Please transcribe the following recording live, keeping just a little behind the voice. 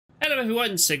Hello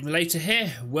everyone, Sigmulator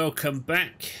here. Welcome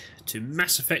back to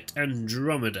Mass Effect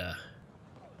Andromeda.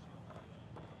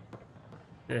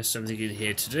 There's something in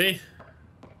here to do.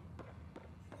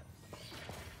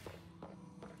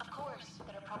 Of course,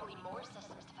 there are probably more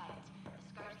systems to find. The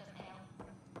Scourge doesn't help.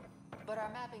 But our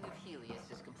mapping of Helios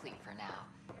is complete for now.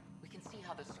 We can see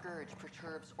how the Scourge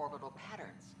perturbs orbital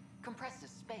patterns, compresses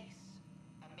space,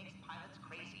 and makes pilots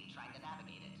crazy trying to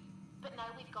navigate it. But now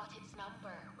we've got its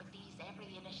number. With these, every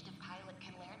initiative pilot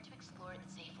can learn to explore it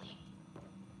safely.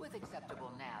 with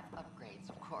acceptable nav upgrades,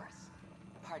 of course.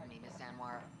 Pardon me, Miss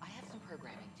Anwar. I have some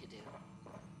programming to do.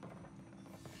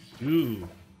 Ooh.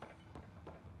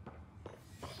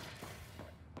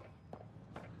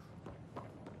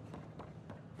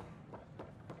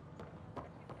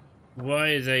 Why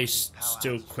are they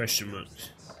still question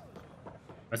marks?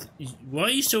 Why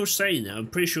are you still saying that? I'm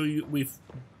pretty sure we've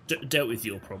dealt with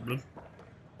your problem.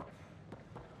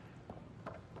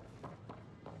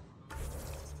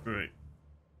 Right.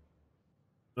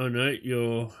 Oh no,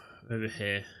 you're over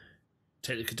here.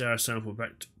 Take the Kadara sample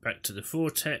back to the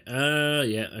vortex.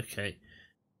 Yeah, okay.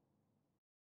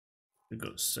 We've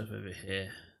got stuff over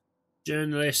here.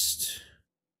 Journalist,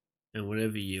 and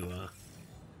whatever you are.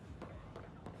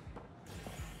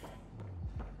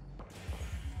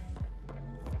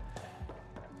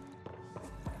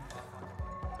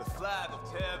 The flag of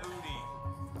Tervudi.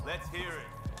 Let's hear it.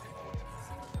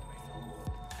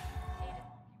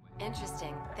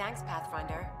 Interesting. Thanks,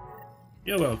 Pathfinder.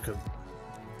 You're welcome.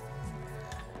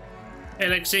 Hey,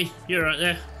 Lexi, you're right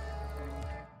there.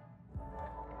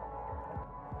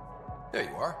 There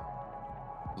you are.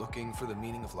 Looking for the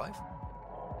meaning of life?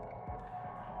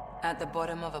 At the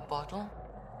bottom of a bottle?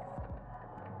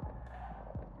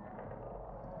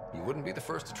 You wouldn't be the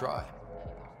first to try.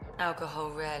 Alcohol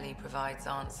rarely provides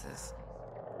answers.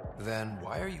 Then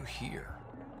why are you here?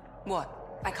 What?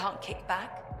 I can't kick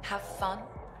back? Have fun?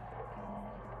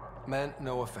 Meant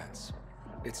no offense.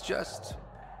 It's just...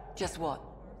 Just what?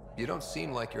 You don't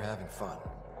seem like you're having fun.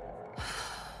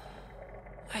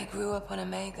 I grew up on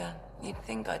Omega. You'd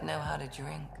think I'd know how to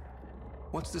drink.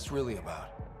 What's this really about?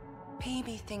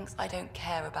 PB thinks I don't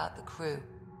care about the crew.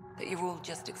 That you're all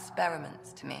just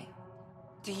experiments to me.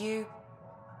 Do you...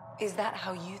 Is that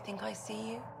how you think I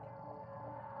see you?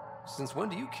 Since when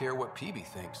do you care what PB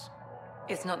thinks?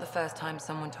 It's not the first time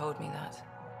someone told me that.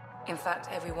 In fact,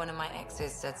 every one of my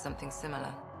exes said something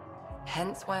similar.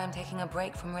 Hence why I'm taking a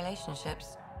break from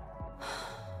relationships.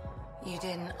 You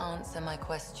didn't answer my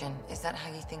question. Is that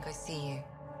how you think I see you?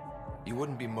 You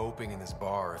wouldn't be moping in this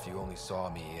bar if you only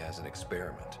saw me as an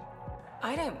experiment.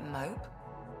 I don't mope,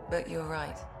 but you're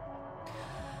right.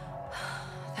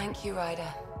 Thank you,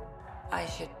 Ryder. I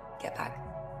should get back.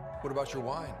 What about your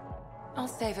wine? I'll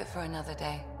save it for another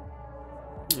day.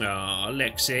 Aw,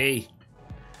 Lexi.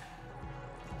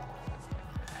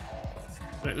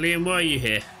 Right, Liam, why are you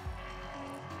here?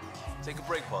 Take a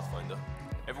break, Pathfinder.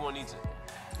 Everyone needs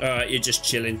it. Alright, you're just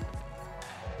chilling.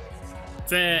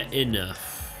 Fair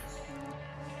enough.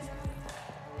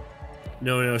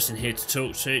 No one else in here to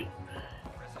talk to.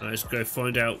 Let's go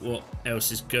find out what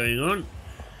else is going on.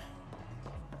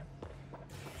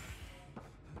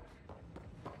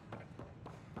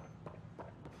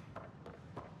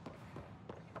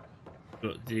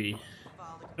 Got the...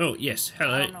 Oh, yes,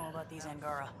 hello. I don't know about these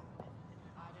Angara.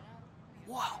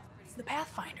 Whoa, it's the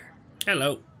Pathfinder.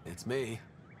 Hello. It's me.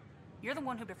 You're the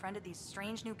one who befriended these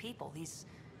strange new people, these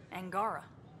Angara.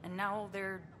 And now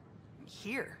they're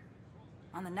here,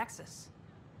 on the Nexus.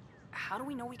 How do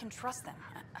we know we can trust them?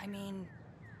 I mean,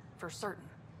 for certain.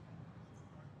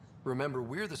 Remember,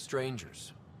 we're the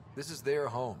strangers. This is their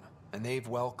home, and they've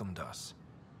welcomed us.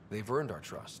 They've earned our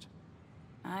trust.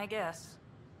 I guess.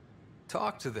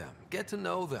 Talk to them. Get to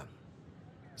know them.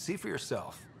 See for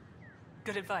yourself.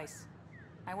 Good advice.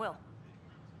 I will.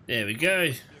 There we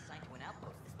go.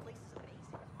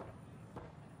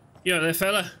 You right there,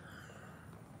 fella?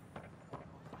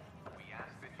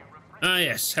 Ah,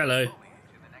 yes, hello.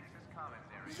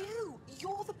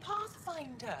 You're the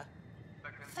Pathfinder.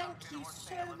 Thank you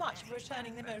so much for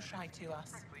returning the Moshai to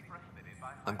us.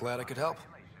 I'm glad I could help.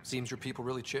 Seems your people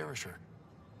really cherish her.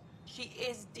 She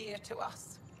is dear to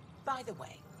us. By the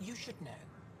way, you should know,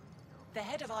 the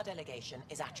head of our delegation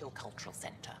is at your cultural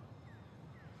center.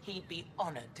 He'd be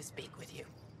honored to speak with you.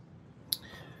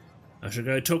 I shall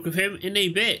go talk with him in a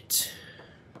bit.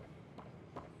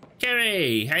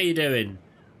 Kerry, how you doing?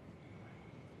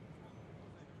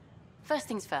 First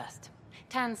things first.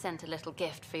 Tan sent a little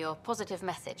gift for your positive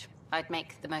message. I'd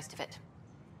make the most of it.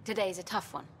 Today's a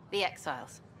tough one. The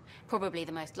Exiles. Probably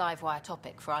the most live-wire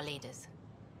topic for our leaders.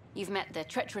 You've met the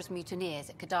treacherous mutineers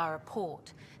at Kadara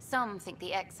Port. Some think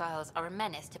the exiles are a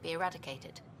menace to be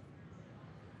eradicated.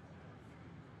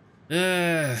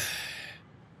 The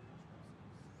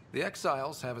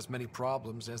exiles have as many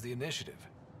problems as the initiative.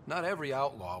 Not every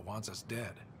outlaw wants us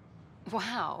dead.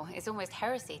 Wow, it's almost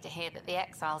heresy to hear that the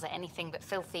exiles are anything but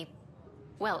filthy,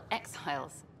 well,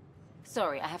 exiles.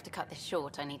 Sorry, I have to cut this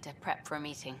short. I need to prep for a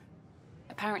meeting.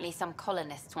 Apparently some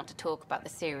colonists want to talk about the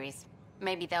series.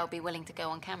 Maybe they'll be willing to go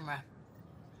on camera.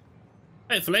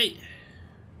 Hopefully.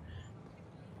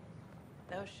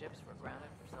 Those ships were grounded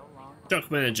for so long.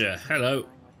 Dock manager, hello.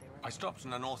 I stopped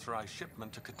an unauthorized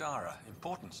shipment to Kadara.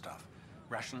 Important stuff.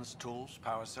 Rations, tools,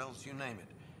 power cells, you name it.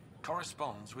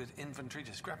 Corresponds with inventory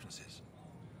discrepancies.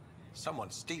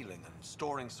 Someone's stealing and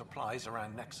storing supplies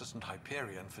around Nexus and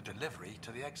Hyperion for delivery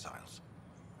to the exiles.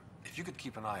 If you could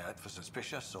keep an eye out for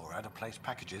suspicious or out-of-place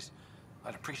packages,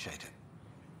 I'd appreciate it.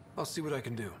 I'll see what I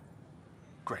can do.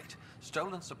 Great.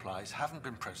 Stolen supplies haven't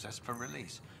been processed for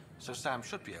release, so Sam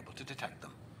should be able to detect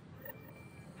them.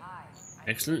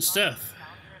 Excellent stuff.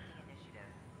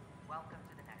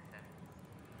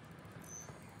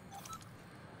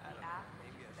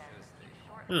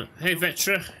 Oh, hey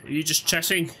Vetra, are you just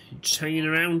chatting? You just hanging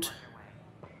around?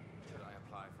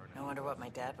 I wonder what my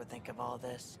dad would think of all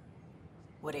this.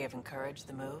 Would he have encouraged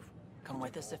the move? Come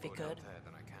with us if he could?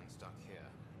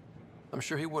 I'm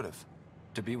sure he would have.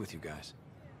 To be with you guys.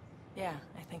 Yeah,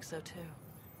 I think so too.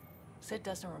 Sid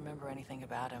doesn't remember anything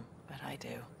about him, but I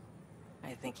do.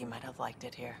 I think he might have liked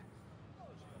it here.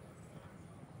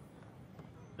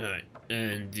 Alright,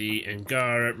 and the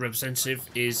Angara representative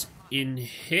is in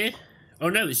here? Oh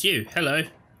no, it's you. Hello.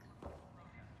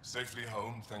 Safely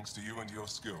home thanks to you and your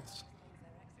skills.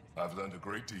 I've learned a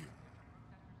great deal.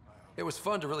 It was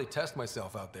fun to really test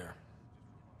myself out there.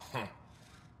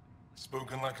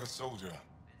 Spoken like a soldier.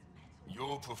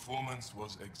 Your performance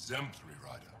was exemplary,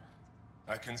 Ryder.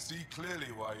 I can see clearly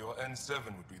why your N7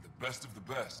 would be the best of the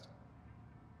best.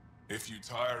 If you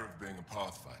tire of being a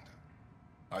Pathfinder,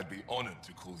 I'd be honored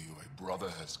to call you a Brother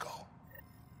Hescal.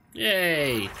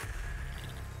 Yay!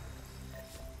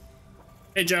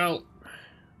 Hey Joel.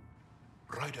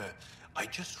 Ryder, I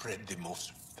just read the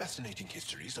most fascinating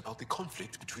histories about the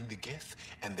conflict between the Geth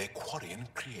and their Quarian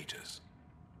creators.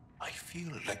 I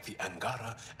feel like the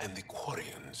Angara and the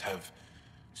Quarians have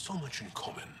so much in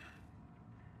common.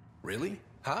 Really?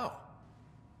 How?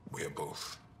 We're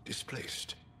both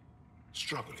displaced,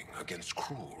 struggling against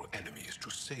cruel enemies to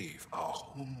save our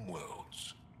home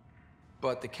worlds.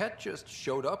 But the Ket just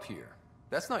showed up here.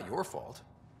 That's not your fault.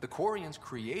 The Quarians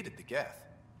created the Geth.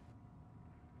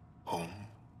 Home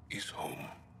is home.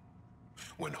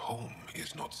 When home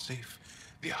is not safe,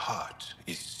 the heart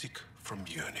is sick from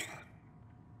yearning.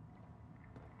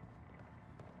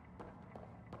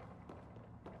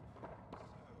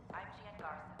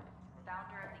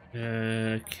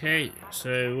 Okay,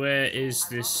 so where is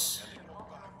this?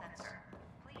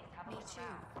 Me too.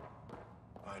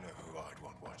 I know who I'd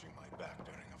want watching my back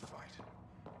during a fight.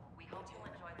 We hope you'll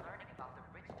enjoy learning about the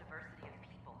rich diversity of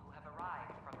people who have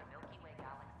arrived from the Milky Way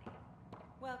galaxy.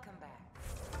 Welcome back.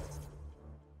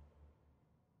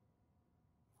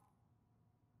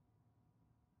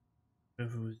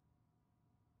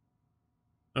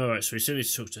 Alright, so we still need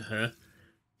to talk to her.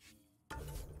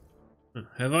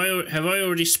 Have I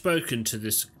already spoken to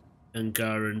this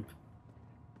Angaran?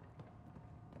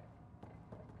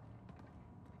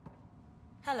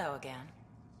 Hello again.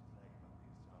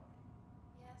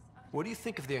 What do you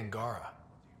think of the Angara?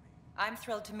 I'm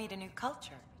thrilled to meet a new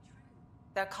culture.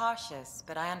 They're cautious,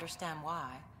 but I understand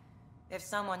why. If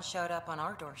someone showed up on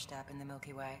our doorstep in the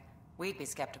Milky Way, we'd be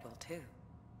skeptical too.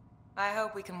 I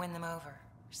hope we can win them over,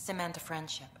 cement a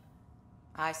friendship.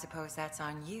 I suppose that's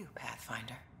on you,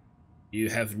 Pathfinder. You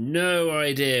have no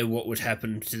idea what would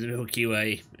happen to the Milky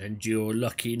Way, and you're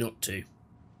lucky not to.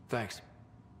 Thanks.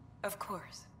 Of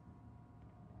course.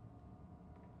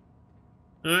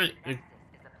 Alright. Nexus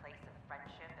is a place of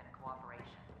friendship and cooperation.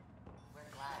 We're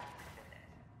glad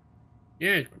you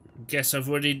could visit. Yeah, guess I've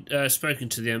already spoken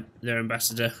to their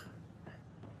ambassador.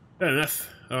 Fair enough.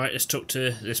 Alright, let's talk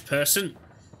to this person.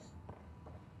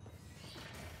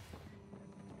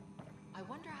 I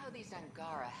wonder how these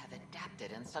Angara have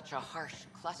adapted in such a harsh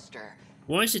cluster.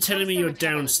 Why is it telling me you're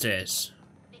downstairs?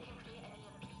 They can create an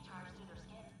EMP charge through their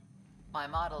skin. My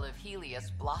model of Helios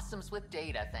blossoms with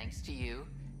data thanks to you.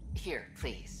 Here,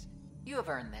 please. You have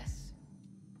earned this.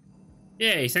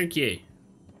 Yay, thank you.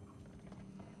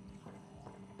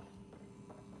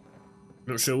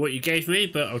 Not sure what you gave me,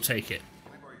 but I'll take it.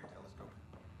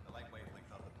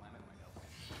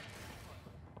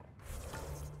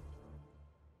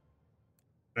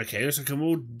 Okay, looks like I'm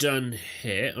all done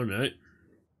here. Oh no.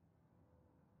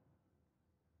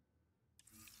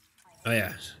 Oh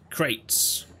yeah,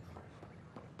 crates.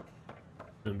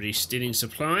 Nobody's stealing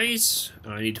supplies.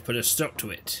 I need to put a stop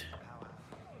to it.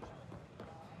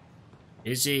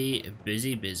 Busy,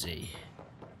 busy, busy.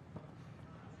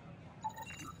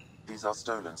 These are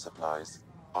stolen supplies.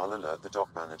 I'll alert the dock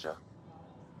manager.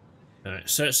 Alright,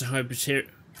 search the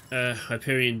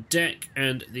Hyperion deck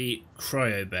and the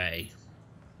cryo bay.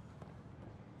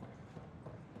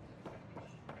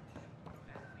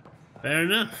 Fair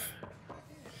enough.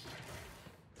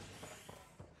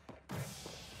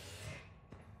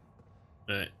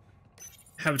 Alright.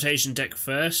 Habitation deck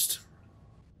first.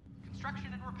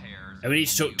 Construction and repairs. And we need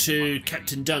to talk to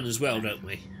Captain Dunn as well, don't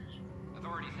we?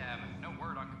 Authorities have no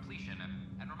word on completion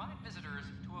and remind visitors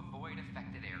to avoid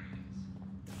affected areas.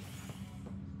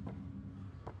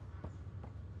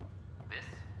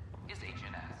 This is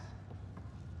HNS.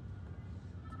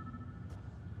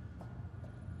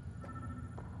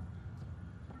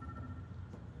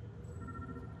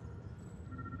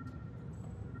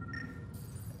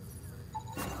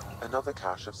 Another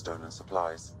cache of stolen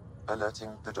supplies. Alerting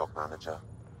the dock manager.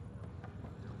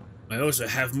 I also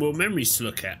have more memories to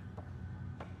look at.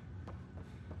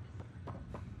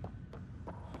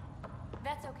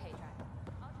 That's okay, Driver.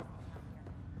 I'll just hang out here.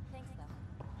 Thanks, though.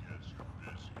 Yes,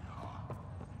 you're busy, huh?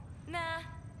 Nah,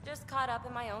 just caught up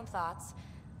in my own thoughts.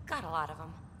 Got a lot of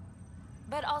them.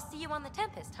 But I'll see you on the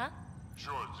Tempest, huh?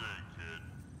 Sure thing, kid.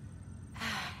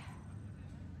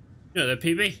 You know that,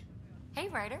 PB? Hey,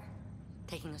 Ryder.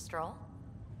 Taking a stroll?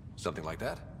 Something like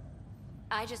that?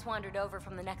 I just wandered over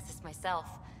from the Nexus myself.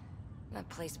 That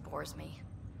place bores me.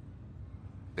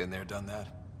 Been there, done that?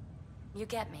 You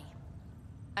get me.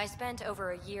 I spent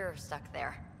over a year stuck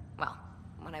there. Well,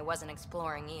 when I wasn't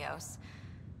exploring Eos.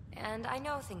 And I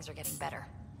know things are getting better.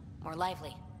 More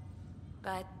lively.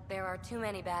 But there are too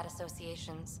many bad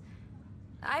associations.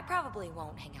 I probably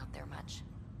won't hang out there much.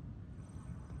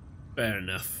 Fair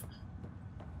enough.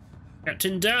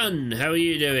 Captain Dunn, how are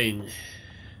you doing?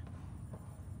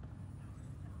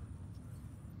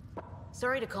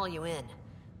 Sorry to call you in,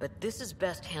 but this is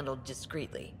best handled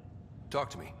discreetly.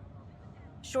 Talk to me.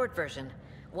 Short version,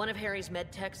 one of Harry's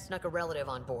medtechs snuck a relative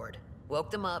on board. Woke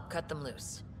them up, cut them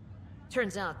loose.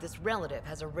 Turns out this relative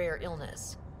has a rare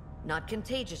illness. Not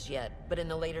contagious yet, but in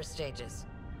the later stages.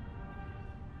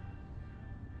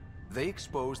 They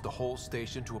exposed the whole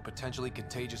station to a potentially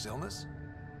contagious illness?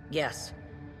 Yes.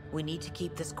 We need to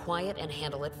keep this quiet and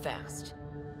handle it fast.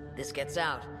 This gets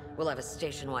out, we'll have a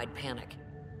station-wide panic.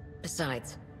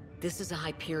 Besides, this is a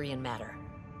Hyperion matter.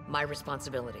 My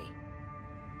responsibility.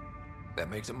 That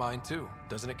makes it mine too,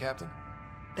 doesn't it, Captain?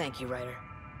 Thank you, Ryder.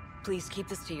 Please keep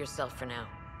this to yourself for now.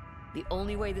 The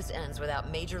only way this ends without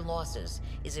major losses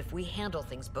is if we handle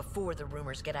things before the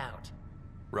rumors get out.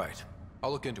 Right.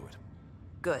 I'll look into it.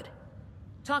 Good.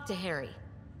 Talk to Harry.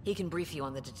 He can brief you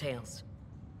on the details.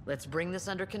 Let's bring this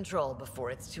under control before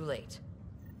it's too late.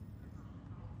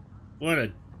 What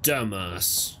a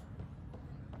dumbass.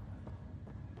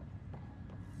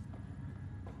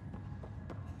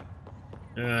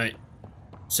 Alright.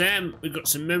 Sam, we've got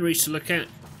some memories to look at.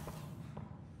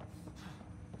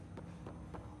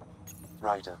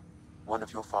 Ryder, one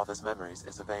of your father's memories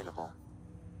is available.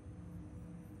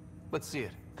 Let's see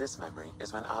it. This memory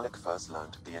is when Alec first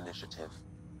learned of the initiative.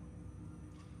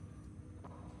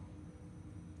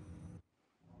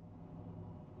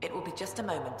 It will be just a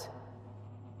moment.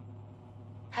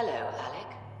 Hello, Alec.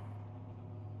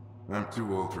 I'm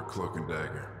too old for Cloak and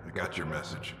Dagger. I got your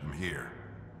message. I'm here.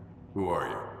 Who are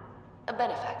you? A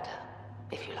benefactor,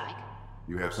 if you like.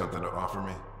 You have something to offer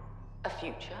me? A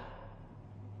future?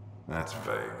 That's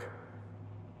vague.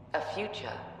 A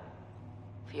future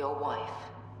for your wife.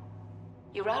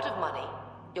 You're out of money.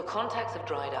 Your contacts have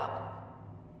dried up.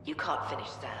 You can't finish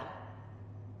Sam.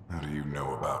 How do you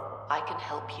know about? I can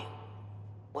help you.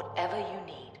 Whatever you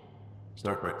need.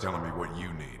 Start by telling me what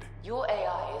you need. Your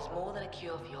AI is more than a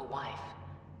cure for your wife.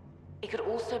 It could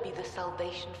also be the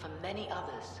salvation for many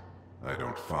others. I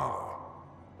don't follow.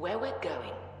 Where we're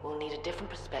going, we'll need a different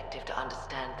perspective to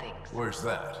understand things. Where's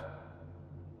that?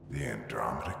 The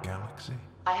Andromeda Galaxy?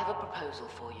 I have a proposal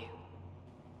for you.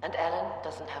 And Ellen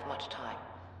doesn't have much time.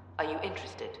 Are you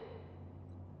interested?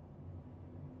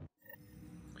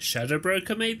 Shadow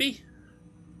Broker, maybe?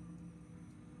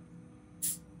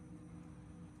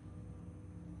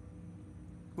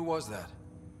 Who was that?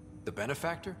 The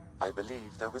benefactor? I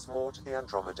believe there was more to the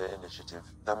Andromeda initiative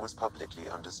than was publicly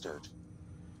understood.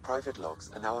 Private logs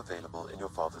are now available in your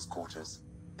father's quarters.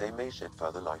 They may shed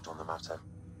further light on the matter.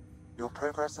 Your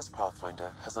progress as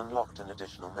Pathfinder has unlocked an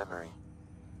additional memory.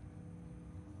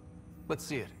 Let's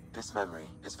see it. This memory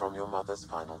is from your mother's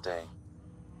final day.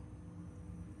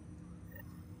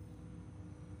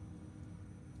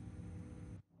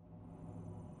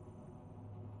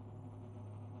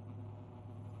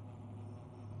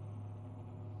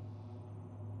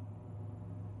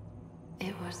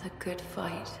 It was a good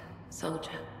fight, soldier.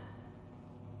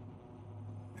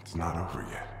 It's not over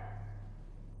yet.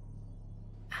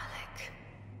 Alec.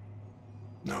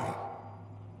 No.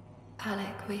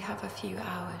 Alec, we have a few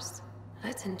hours.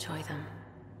 Let's enjoy them.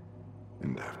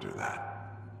 And after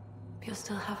that? You'll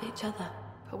still have each other.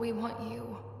 But we want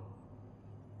you.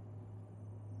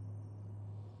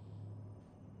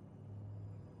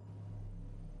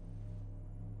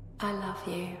 I love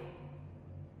you.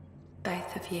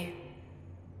 Both of you.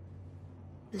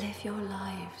 Live your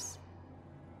lives.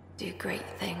 Do great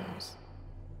things.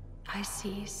 I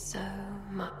see so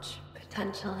much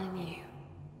potential in you.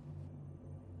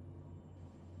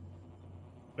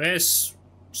 Where's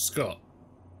Scott?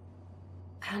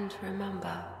 And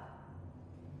remember,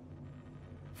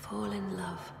 fall in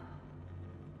love.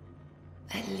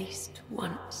 At least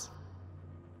once.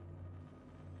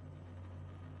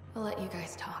 We'll let you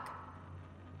guys talk.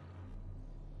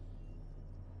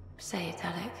 Say it,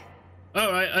 Alec.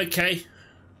 Alright, okay.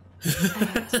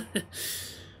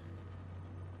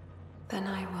 Then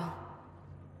I will.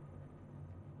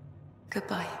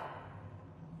 Goodbye.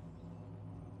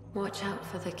 Watch out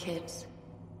for the kids.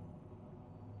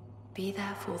 Be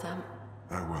there for them.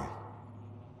 I will.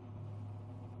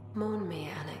 Mourn me,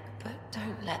 Alec, but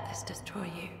don't let this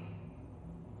destroy you.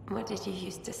 What did you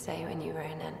used to say when you were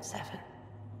in N7?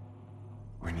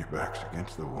 When your back's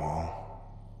against the wall,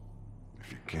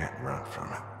 if you can't run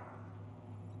from it,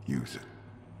 use it.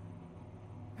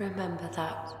 Remember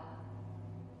that.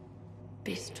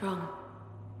 Be strong.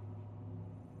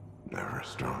 Never as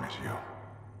strong as you.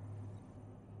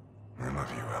 I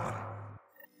love you, Ellen.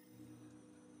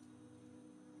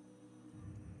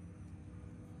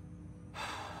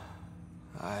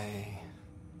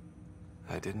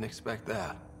 I didn't expect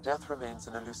that. Death remains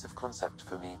an elusive concept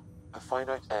for me. A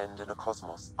finite end in a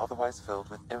cosmos otherwise filled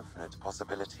with infinite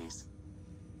possibilities.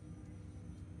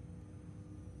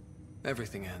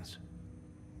 Everything ends.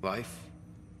 Life,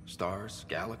 stars,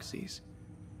 galaxies.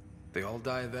 They all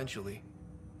die eventually.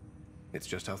 It's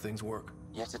just how things work.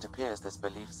 Yet it appears this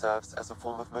belief serves as a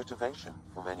form of motivation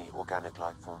for many organic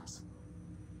life forms.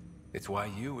 It's why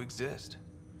you exist.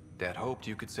 Dad hoped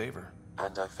you could save her.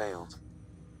 And I failed.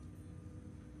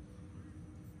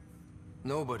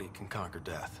 Nobody can conquer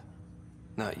death.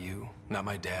 Not you, not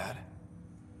my dad.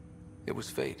 It was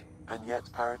fate. And yet,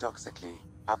 paradoxically,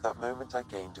 at that moment I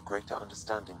gained a greater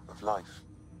understanding of life.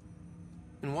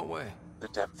 In what way? The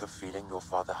depth of feeling your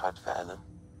father had for Ellen.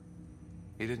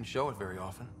 He didn't show it very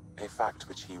often. A fact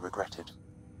which he regretted.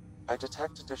 I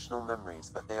detect additional memories,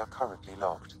 but they are currently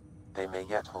logged. They may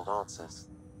yet hold answers.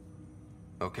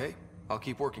 Okay, I'll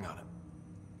keep working on it.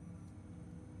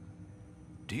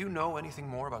 Do you know anything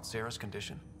more about Sarah's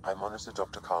condition? I monitor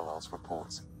Dr. Carlisle's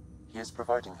reports. He is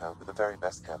providing her with the very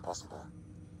best care possible.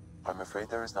 I'm afraid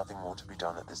there is nothing more to be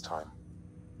done at this time.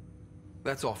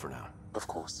 That's all for now. Of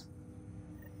course.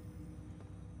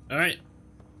 Alright.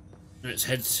 Let's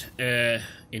head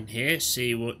in here,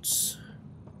 see what's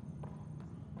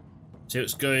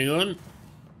going on.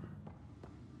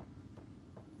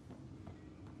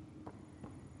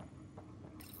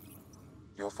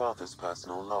 Your father's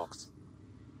personal logs.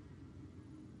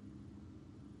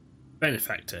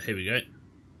 Benefactor, here we go.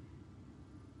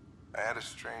 I had a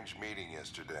strange meeting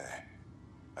yesterday.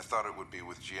 I thought it would be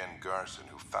with Jien Garson,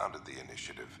 who founded the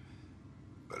initiative,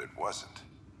 but it wasn't.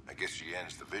 I guess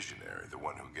Jien's the visionary, the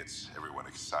one who gets everyone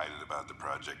excited about the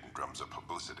project and drums up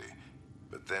publicity.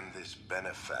 But then this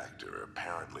benefactor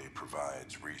apparently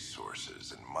provides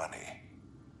resources and money.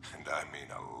 And I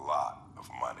mean a lot of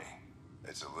money.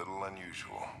 It's a little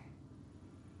unusual.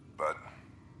 But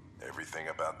everything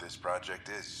about this project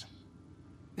is.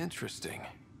 Interesting.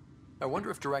 I wonder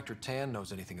if Director Tan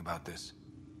knows anything about this.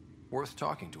 Worth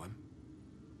talking to him.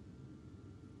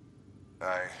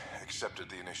 I accepted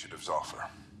the initiative's offer.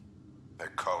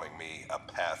 They're calling me a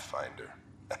Pathfinder.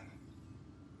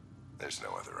 There's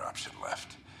no other option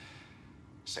left.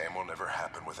 Sam will never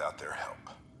happen without their help.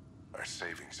 Our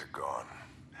savings are gone,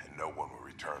 and no one will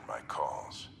return my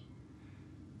calls.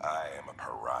 I am a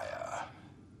pariah.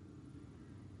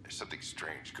 There's something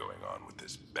strange going on with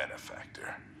this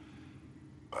benefactor.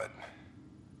 But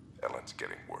Ellen's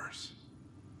getting worse.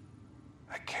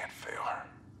 I can't fail her.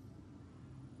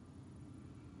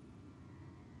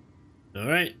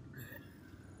 Alright.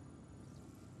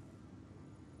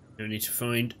 We need to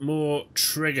find more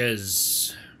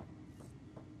triggers.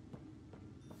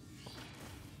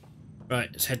 Right,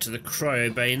 let's head to the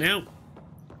cryo bay now.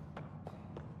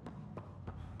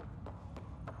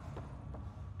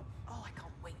 Oh, I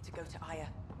can't wait to go to Aya.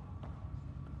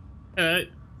 Hello.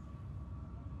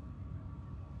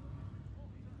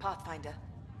 Pathfinder,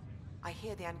 I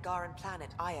hear the Angaran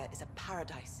planet Aya is a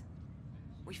paradise.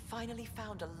 We finally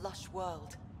found a lush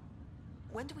world.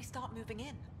 When do we start moving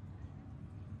in?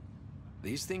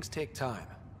 These things take time.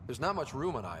 There's not much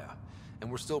room on Aya,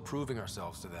 and we're still proving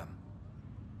ourselves to them.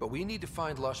 But we need to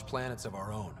find lush planets of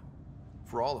our own.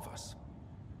 For all of us.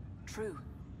 True.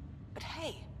 But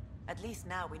hey, at least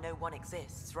now we know one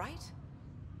exists, right?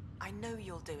 I know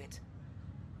you'll do it.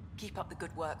 Keep up the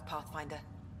good work, Pathfinder.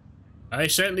 I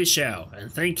certainly shall,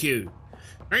 and thank you.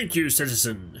 Thank you,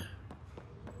 citizen.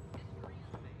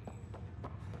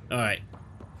 Alright.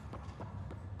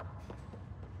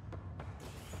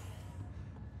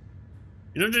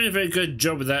 You're not doing a very good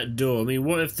job with that door. I mean,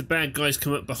 what if the bad guys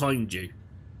come up behind you?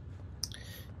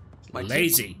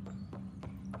 Lazy.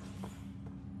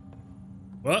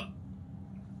 What?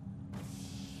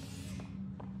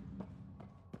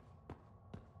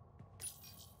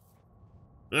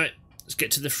 Right, let's get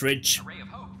to the fridge. A ray of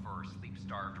hope for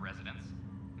sleep-starved residents.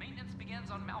 Maintenance begins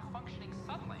on malfunctioning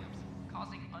sun lamps,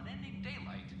 causing unending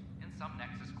daylight in some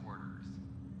Nexus quarters.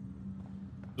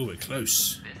 Oh, we're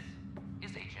close.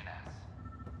 This is HNS.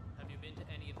 Have you been to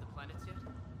any of the planets yet?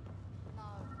 No,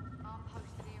 I'm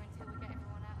posted here until we get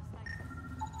everyone out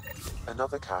of station.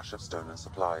 Another cache of stolen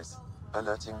supplies,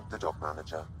 alerting the dock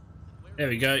manager. There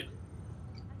we go.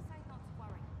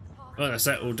 Well, that's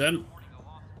that all done.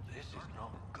 This is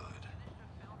not good.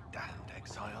 Damned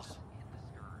exiles.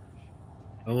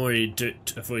 I'm already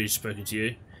I've already spoken to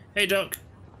you. Hey, Doc.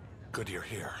 Good you're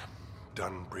here.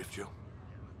 Dunn briefed you?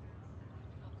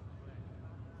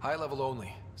 High level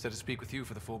only. Said to speak with you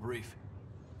for the full brief.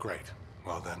 Great.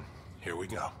 Well then, here we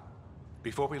go.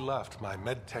 Before we left, my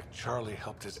medtech Charlie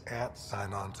helped his aunt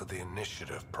sign on to the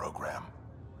initiative program.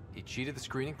 He cheated the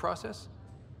screening process?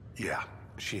 Yeah,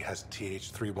 she has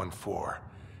TH314.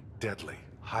 Deadly,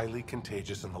 highly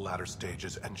contagious in the latter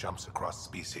stages and jumps across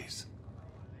species.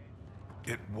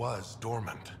 It was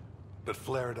dormant, but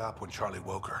flared up when Charlie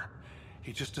woke her.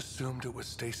 He just assumed it was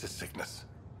stasis sickness.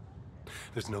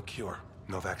 There's no cure,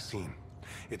 no vaccine.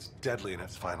 It's deadly in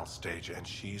its final stage, and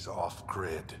she's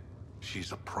off-grid.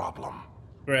 She's a problem.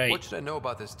 Right. What should I know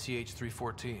about this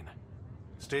TH314?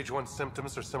 Stage 1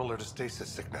 symptoms are similar to stasis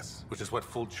sickness, which is what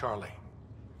fooled Charlie.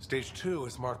 Stage 2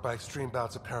 is marked by extreme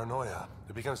bouts of paranoia.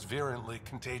 It becomes virulently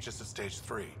contagious at Stage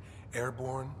 3.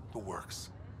 Airborne, the works.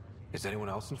 Is anyone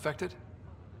else infected?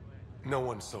 No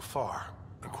one so far.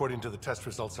 According to the test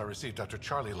results I received after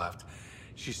Charlie left,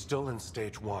 she's still in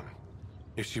Stage 1.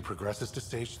 If she progresses to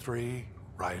Stage 3,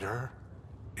 Ryder,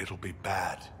 it'll be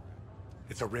bad.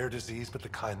 It's a rare disease, but the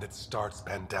kind that starts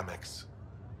pandemics.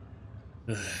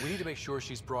 We need to make sure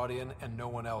she's brought in and no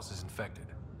one else is infected.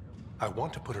 I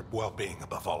want to put her well-being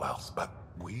above all else, but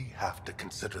we have to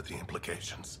consider the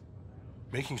implications.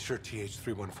 Making sure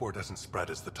TH314 doesn't spread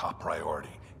is the top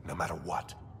priority, no matter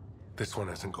what. This one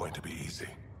isn't going to be easy.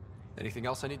 Anything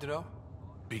else I need to know?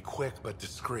 Be quick but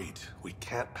discreet. We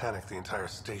can't panic the entire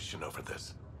station over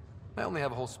this. I only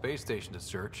have a whole space station to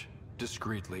search.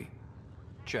 Discreetly.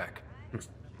 Check.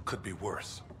 Could be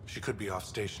worse. She could be off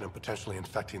station and potentially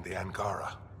infecting the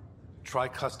Angara. Try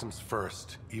customs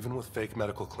first. Even with fake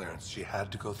medical clearance, she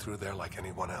had to go through there like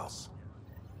anyone else.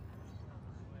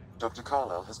 Dr.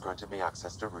 Carlyle has granted me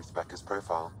access to Ruth Becker's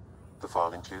profile. The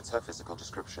file includes her physical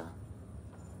description.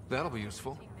 That'll be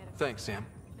useful. Thanks, Sam.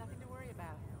 Nothing to worry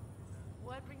about.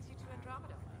 What brings you to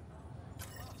Andromeda?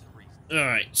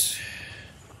 Alright.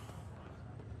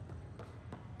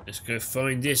 Let's go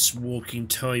find this walking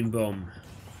time bomb.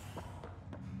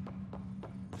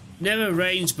 Never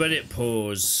rains, but it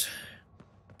pours.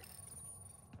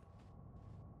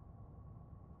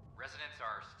 Residents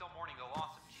are still mourning the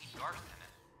loss of Gene Garson.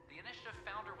 The initiative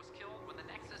founder was killed when the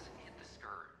Nexus hit the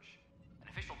Scourge. An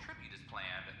official tribute is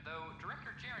planned, though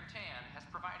Director Jaren Tan has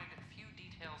provided few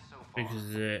details so far.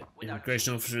 Because the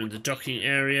immigration officer in the docking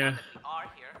area.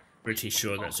 Pretty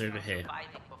sure that's over here.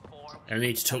 I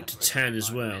need to talk to Tan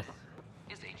as well.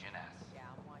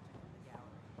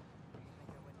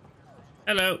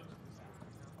 Hello.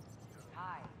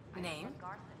 Name?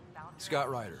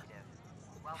 Scott Ryder.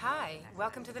 Hi,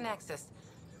 welcome to the Nexus.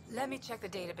 Let me check the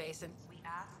database and...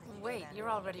 Wait,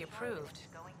 you're already approved.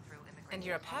 And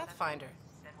you're a Pathfinder.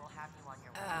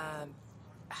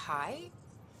 Hi?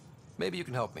 Maybe you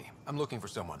can help me. I'm looking for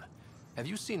someone. Have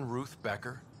you seen Ruth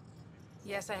Becker?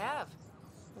 Yes, I have.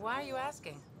 Why are you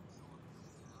asking?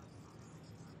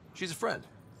 She's a friend.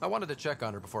 I wanted to check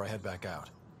on her before I head back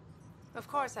out. Of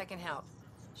course I can help.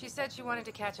 She said she wanted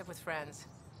to catch up with friends.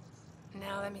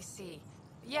 Now, let me see.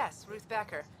 Yes, Ruth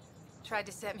Becker. Tried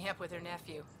to set me up with her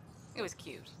nephew. It was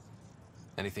cute.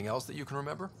 Anything else that you can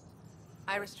remember?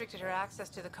 I restricted her access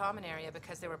to the common area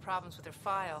because there were problems with her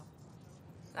file.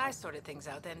 I sorted things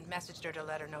out, then messaged her to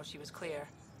let her know she was clear.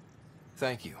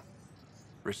 Thank you.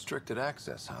 Restricted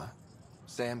access, huh?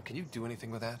 Sam, can you do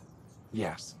anything with that?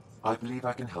 Yes, I believe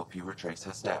I can help you retrace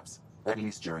her steps, at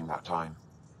least during that time.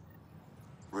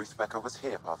 Ruth Becker was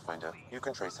here, Pathfinder. You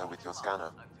can trace her with your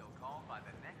scanner.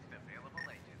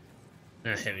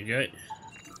 Here we go. In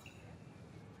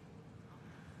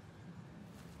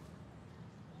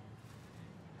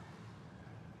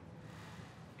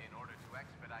order to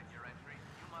expedite your entry,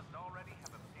 you must already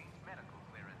have obtained medical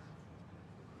clearance.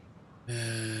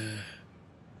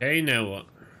 Okay, now what?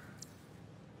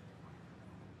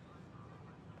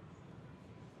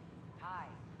 Hi,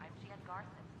 I'm Jan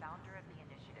Garson, founder of the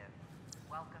initiative.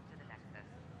 Welcome to the Nexus.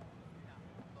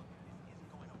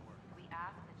 We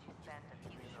ask that you spend a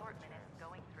few short minutes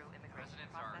going through immigration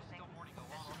processing, then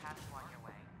we'll have you on your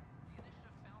way.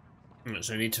 Right,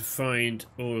 so I need to find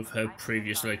all of her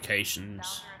previous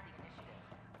locations.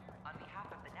 On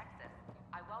behalf of the Nexus,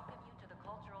 I welcome you to the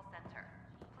Cultural Center.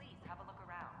 Please have a look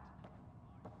around.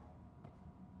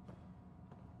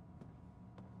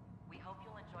 We hope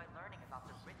you'll enjoy learning about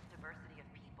the rich diversity of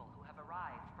people who have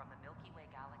arrived from the Milky Way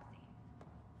galaxy.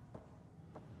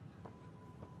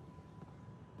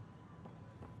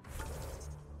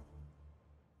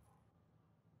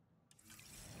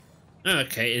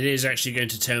 Okay, it is actually going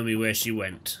to tell me where she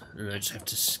went, and I just have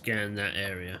to scan that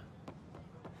area.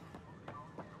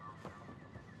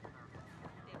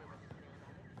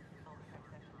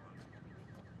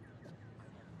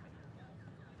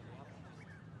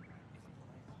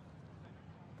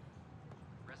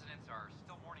 Residents are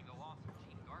still mourning the loss of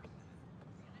Gene Garson.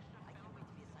 I can't wait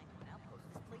to be assigned to an outpost.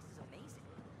 This place is amazing.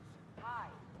 Hi,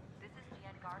 this is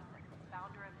Jan Garson,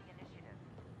 founder of the initiative.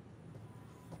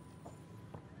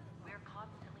 We're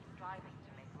constantly striving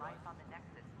to make life on the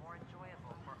Nexus more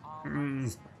enjoyable for all.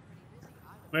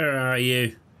 Where are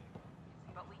you?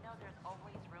 But we know there's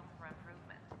always room for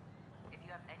improvement. If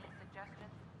you have any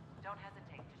suggestions, don't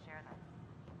hesitate to share them.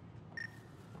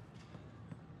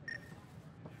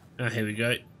 Ah, here we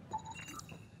go.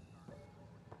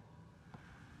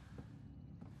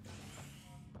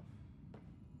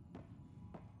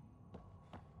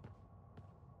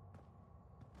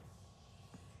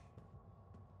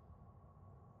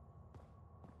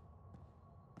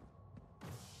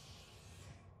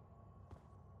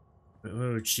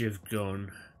 Where would she have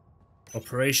gone?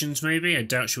 Operations, maybe? I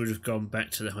doubt she would have gone back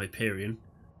to the Hyperion.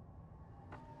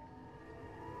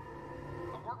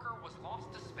 A worker was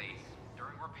lost to space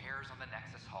during repairs on the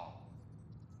Nexus Hull.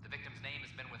 The victim's name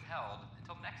has been withheld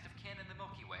until next of kin in the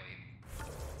Milky Way.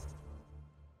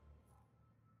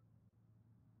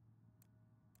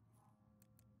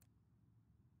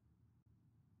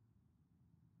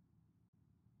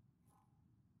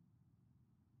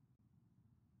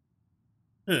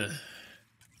 Huh.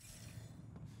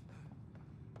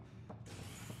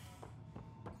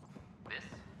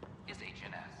 This is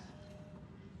HNS.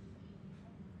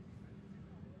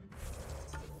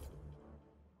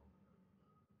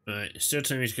 Right, it's still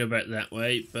telling me to go back that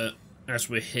way, but as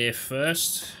we're here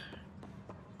first...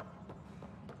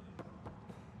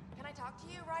 Can I talk to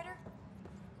you, Ryder?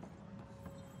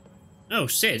 Oh,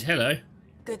 Sid, hello.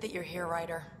 Good that you're here,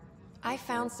 Ryder. I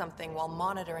found something while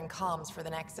monitoring comms for the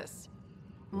Nexus.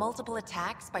 Multiple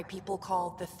attacks by people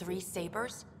called the Three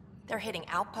Sabers. They're hitting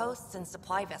outposts and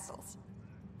supply vessels.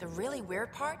 The really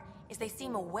weird part is they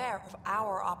seem aware of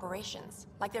our operations,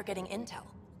 like they're getting intel.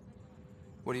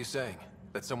 What are you saying?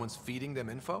 That someone's feeding them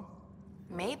info?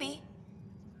 Maybe.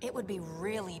 It would be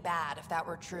really bad if that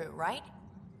were true, right?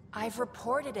 I've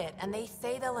reported it, and they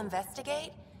say they'll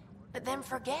investigate, but then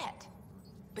forget.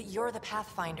 But you're the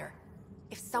Pathfinder.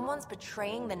 If someone's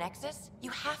betraying the Nexus,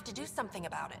 you have to do something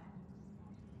about it.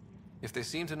 If they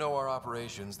seem to know our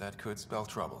operations, that could spell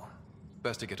trouble.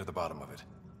 Best to get to the bottom of it.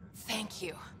 Thank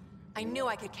you. I knew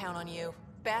I could count on you.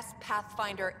 Best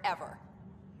Pathfinder ever.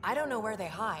 I don't know where they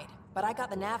hide, but I got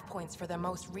the nav points for their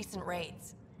most recent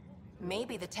raids.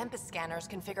 Maybe the Tempest scanners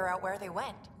can figure out where they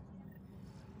went.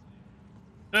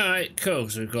 Alright, cool.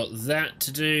 So we've got that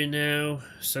to do now.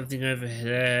 Something over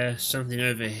there, something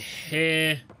over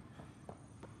here.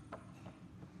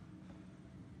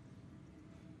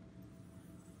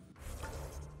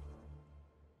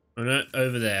 Oh no,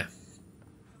 over there.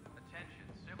 Attention,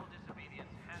 civil disobedience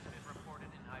has been reported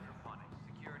in hydroponics.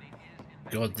 Security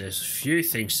is God, there's a few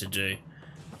things to do.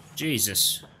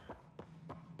 Jesus.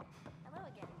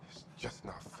 It's just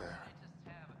not fair.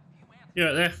 You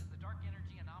right there?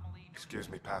 Excuse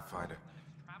me, Pathfinder.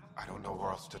 I don't know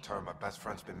where else to turn. My best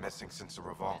friend's been missing since the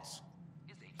revolts.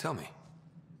 Tell me.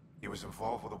 He was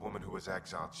involved with a woman who was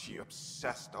exiled. She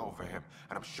obsessed over him,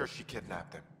 and I'm sure she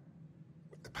kidnapped him.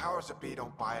 The powers that be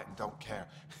don't buy it and don't care.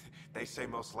 They say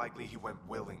most likely he went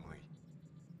willingly.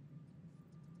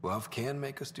 Love can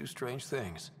make us do strange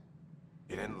things.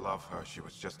 He didn't love her. She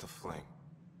was just a fling.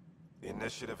 The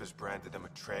Initiative has branded him a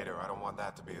traitor. I don't want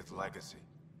that to be his legacy.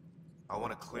 I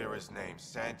want to clear his name,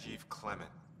 Sanjeev Clement.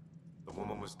 The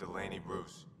woman was Delaney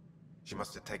Roos. She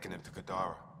must have taken him to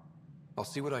Kadara. I'll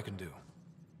see what I can do.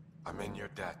 I'm in your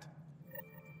debt.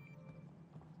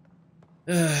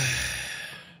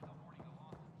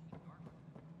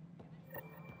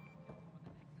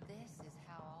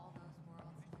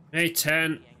 Hey,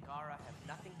 10. The Angara have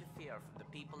nothing to fear from the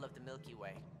people of the Milky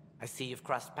Way. I see you've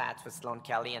crossed paths with Sloane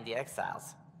Kelly and the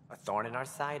Exiles. A thorn in our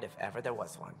side if ever there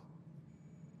was one.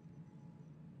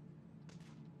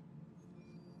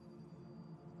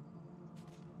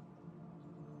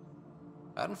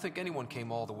 I don't think anyone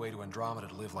came all the way to Andromeda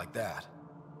to live like that.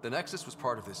 The Nexus was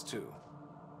part of this too.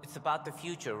 It's about the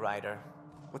future, Ryder.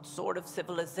 What sort of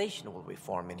civilization will we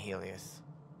form in Helios?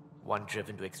 One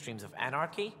driven to extremes of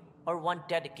anarchy, or one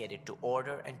dedicated to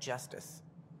order and justice?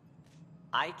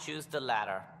 I choose the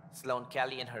latter. Sloane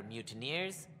Kelly and her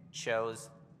mutineers chose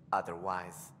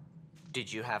otherwise.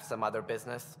 Did you have some other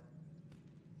business?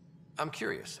 I'm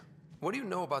curious. What do you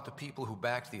know about the people who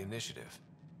backed the Initiative?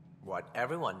 What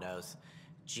everyone knows.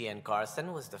 Jean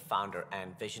Garson was the founder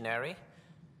and visionary.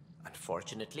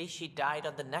 Unfortunately, she died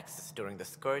on the Nexus during the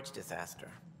Scourge disaster.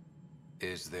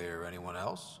 Is there anyone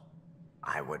else?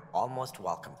 I would almost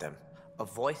welcome them. A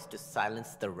voice to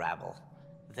silence the rabble.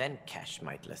 Then Kesh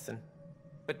might listen.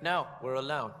 But no, we're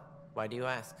alone. Why do you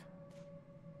ask?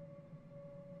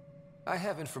 I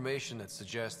have information that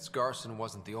suggests Garson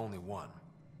wasn't the only one.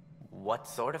 What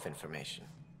sort of information?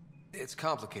 It's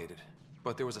complicated,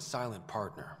 but there was a silent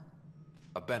partner.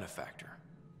 A benefactor.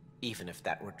 Even if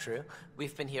that were true,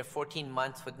 we've been here 14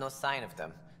 months with no sign of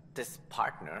them. This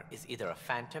partner is either a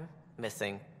phantom,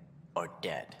 missing, or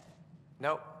dead.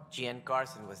 Nope, Jean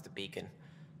Garson was the beacon.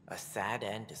 A sad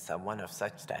end to someone of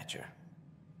such stature.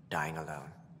 Dying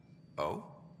alone. Oh?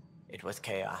 It was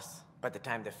chaos. By the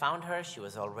time they found her, she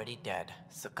was already dead,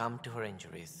 succumbed to her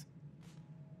injuries.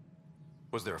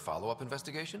 Was there a follow-up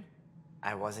investigation?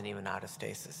 I wasn't even out of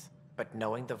stasis. But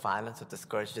knowing the violence of the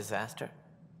Scourge disaster,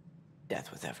 death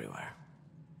was everywhere.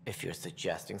 If you're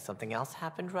suggesting something else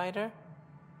happened, Ryder,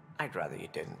 I'd rather you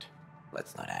didn't.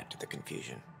 Let's not add to the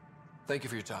confusion. Thank you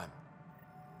for your time.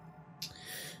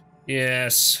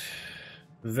 Yes.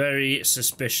 Very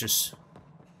suspicious.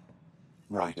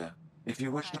 Ryder, if you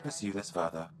wish to pursue this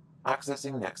further,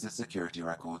 accessing Nexus security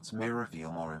records may reveal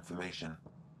more information.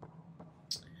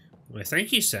 Well,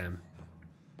 thank you, Sam.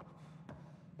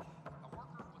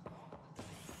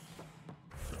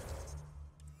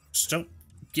 Stop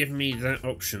giving me that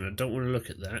option. I don't want to look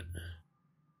at that.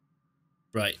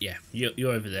 Right, yeah,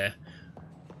 you're over there.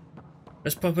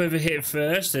 Let's pop over here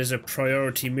first. There's a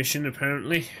priority mission,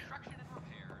 apparently.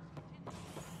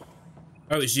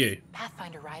 Oh, it's you.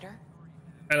 Pathfinder Ryder.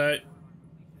 Hello.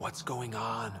 What's going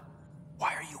on?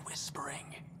 Why are you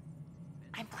whispering?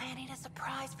 I'm planning a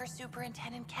surprise for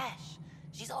Superintendent Kesh.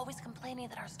 She's always complaining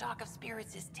that our stock of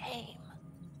spirits is tame.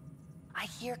 I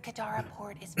hear Kadara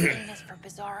Port is famous for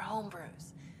bizarre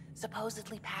homebrews.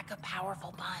 Supposedly pack a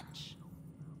powerful punch.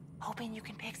 Hoping you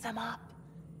can pick some up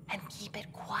and keep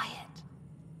it quiet.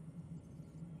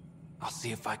 I'll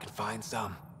see if I can find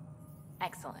some.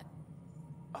 Excellent.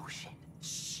 Oh shit.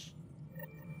 Shh.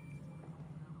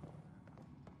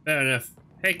 Fair enough.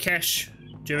 Hey, Cash.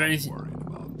 Do you have anything? Worried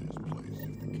about this place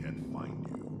if they can't find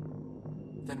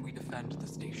you. Then we defend the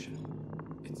station.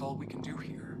 It's all we can do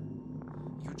here.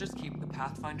 You just keep the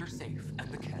Pathfinder safe and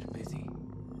the Ket busy.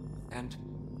 And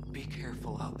be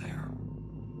careful out there.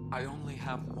 I only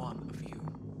have one of you.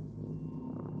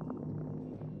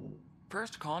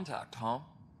 First contact, huh?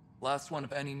 Last one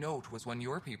of any note was when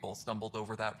your people stumbled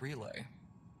over that relay.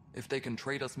 If they can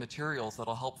trade us materials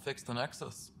that'll help fix the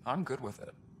Nexus, I'm good with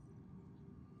it.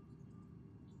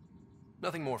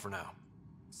 Nothing more for now.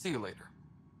 See you later.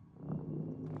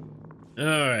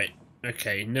 Alright.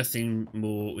 Okay, nothing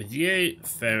more with you.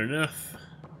 Fair enough.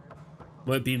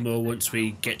 Won't be more once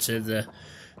we get to the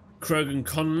Krogan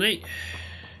colony.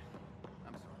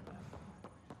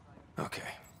 Okay.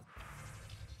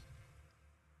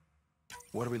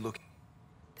 What are we looking?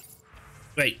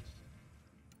 Wait.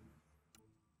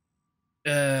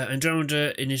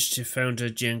 Andromeda Initiative founder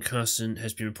Jen Carson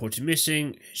has been reported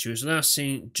missing. She was last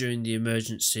seen during the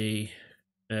emergency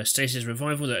Stasis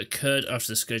revival that occurred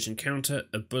after the Scourge encounter.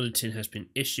 A bulletin has been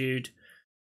issued.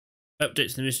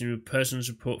 Update to the missing persons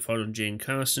report filed on Jean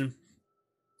Carson.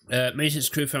 Maintenance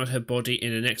crew found her body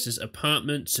in an Nexus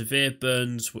apartment. Severe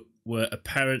burns were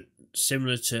apparent,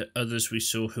 similar to others we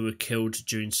saw who were killed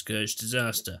during Scourge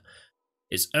disaster.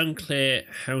 It's unclear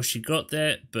how she got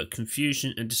there, but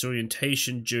confusion and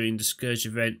disorientation during the Scourge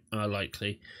event are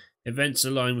likely. Events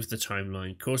align with the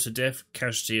timeline. Cause of death,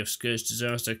 casualty of Scourge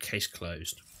disaster, case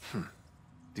closed.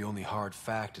 The only hard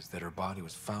fact is that her body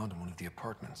was found in one of the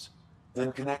apartments.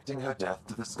 Then connecting her death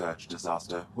to the Scourge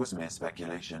disaster was mere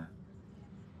speculation.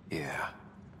 Yeah,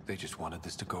 they just wanted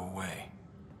this to go away.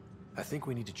 I think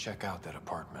we need to check out that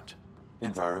apartment.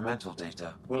 Environmental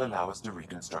data will allow us to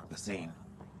reconstruct the scene.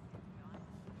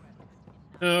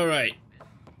 Alright,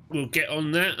 we'll get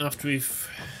on that after we've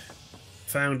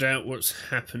found out what's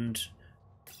happened.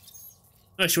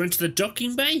 Oh, she went to the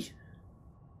docking bay?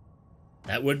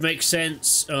 That would make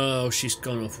sense. Oh, she's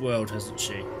gone off-world, hasn't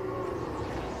she?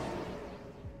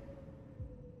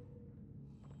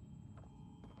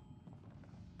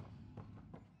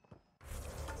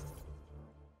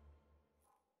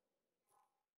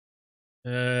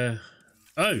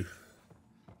 Oh.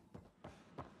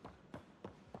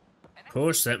 Of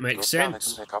course, that makes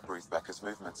sense. Your scanner can pick up Ruth Becker's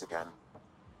movements again.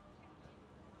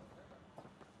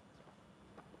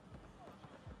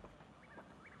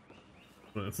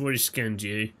 Right, I've already scanned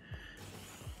you.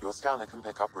 Your scanner can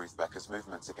pick up Ruth Becker's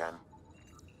movements again.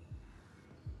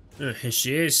 Oh, here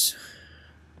she is.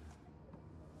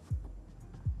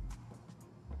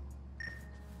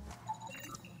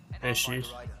 There she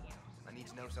is. I need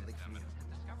to know something from you.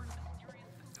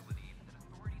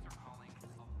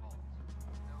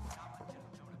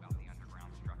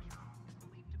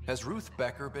 Has Ruth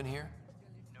Becker been here?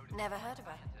 Never heard of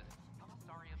her.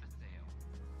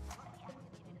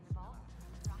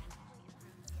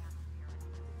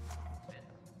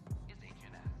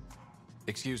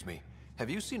 Excuse me, have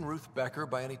you seen Ruth Becker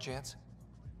by any chance?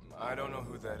 I don't know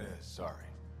who that is, sorry.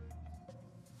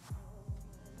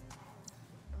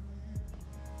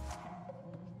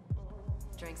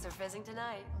 Drinks are fizzing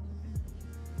tonight.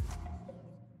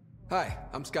 Hi,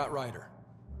 I'm Scott Ryder.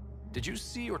 Did you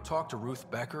see or talk to Ruth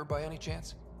Becker by any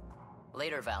chance?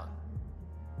 Later, Valen.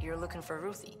 You're looking for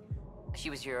Ruthie. She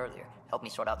was here earlier, helped me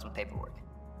sort out some paperwork.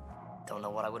 Don't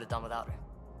know what I would have done without her.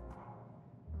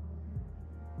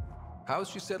 How's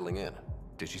she settling in?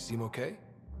 Did she seem okay?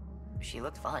 She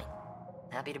looked fine.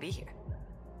 Happy to be here.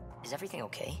 Is everything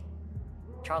okay?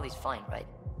 Charlie's fine, right?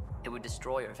 It would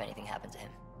destroy her if anything happened to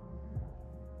him.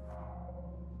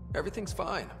 Everything's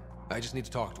fine. I just need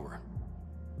to talk to her.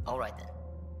 All right then.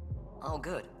 Oh,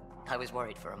 good. I was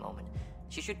worried for a moment.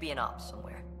 She should be in ops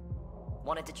somewhere.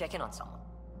 Wanted to check in on someone.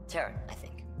 Taryn, I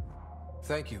think.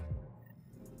 Thank you.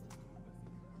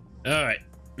 Alright,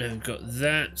 now we've got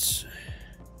that.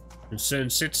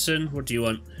 Concerned citizen, what do you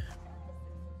want?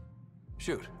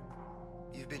 Shoot.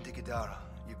 You've been to Gadara.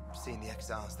 You've seen the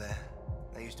exiles there.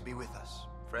 They used to be with us.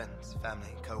 Friends,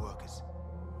 family, co-workers.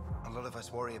 A lot of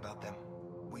us worry about them.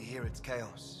 We hear it's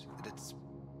chaos, that it's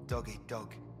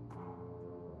dog-eat-dog.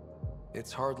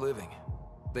 It's hard living.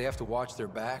 They have to watch their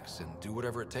backs and do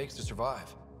whatever it takes to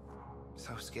survive.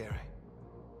 So scary.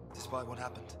 Despite what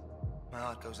happened, my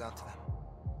heart goes out to them.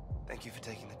 Thank you for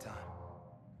taking the time.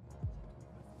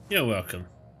 You're welcome.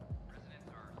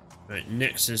 Right,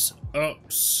 Nexus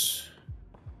Ops.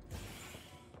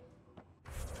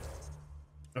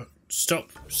 Oh,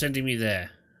 stop sending me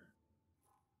there.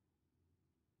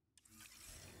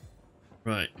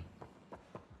 Right.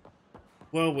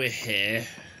 While we're here,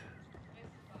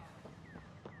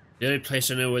 the only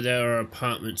place I know where there are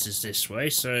apartments is this way,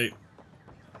 so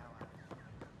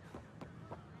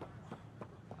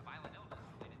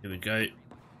here we go.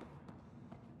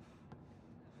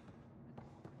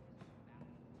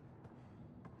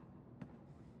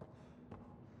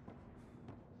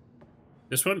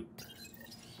 This one?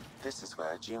 This is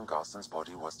where Jean Garson's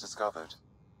body was discovered.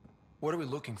 What are we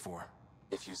looking for?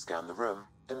 If you scan the room,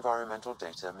 environmental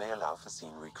data may allow for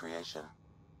scene recreation.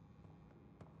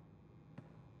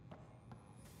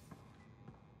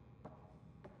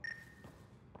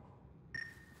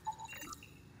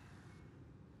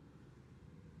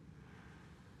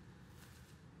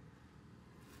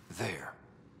 There.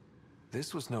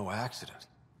 This was no accident.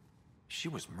 She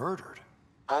was murdered.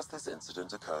 As this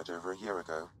incident occurred over a year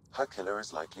ago, her killer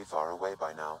is likely far away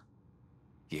by now.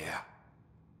 Yeah.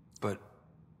 But,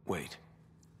 wait.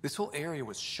 This whole area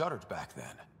was shuttered back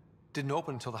then. Didn't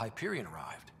open until the Hyperion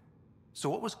arrived. So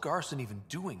what was Garson even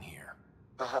doing here?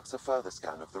 Perhaps a further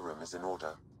scan of the room is in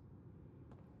order.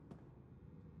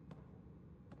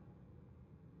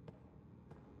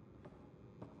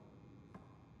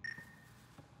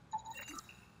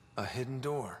 A hidden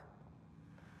door.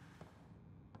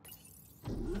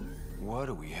 What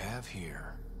do we have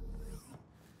here?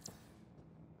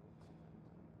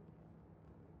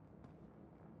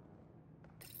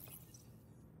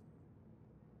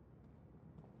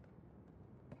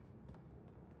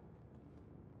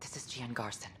 This is Gian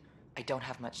Garson. I don't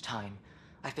have much time.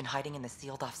 I've been hiding in the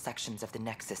sealed-off sections of the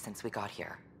Nexus since we got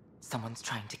here. Someone's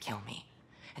trying to kill me,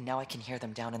 and now I can hear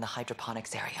them down in the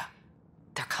hydroponics area.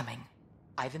 They're coming.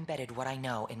 I've embedded what I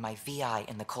know in my VI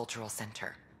in the Cultural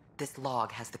Center. This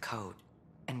log has the code,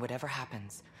 and whatever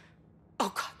happens...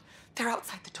 Oh god, they're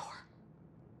outside the door.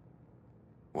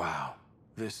 Wow,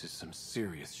 this is some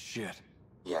serious shit.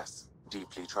 Yes,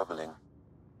 deeply troubling.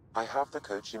 I have the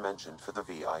code she mentioned for the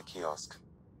VI kiosk.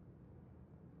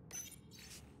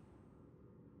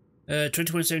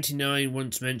 2179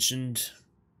 once mentioned,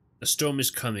 a storm is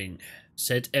coming.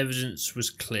 Said evidence was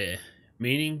clear.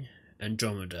 Meaning?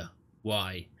 Andromeda.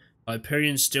 Why?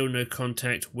 Hyperion still no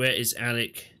contact. Where is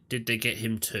Alec? Did they get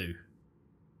him too?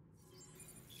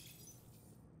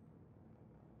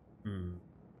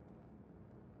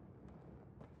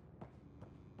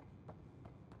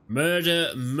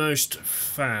 Murder most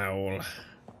foul.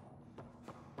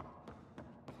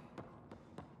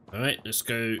 Alright, let's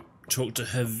go talk to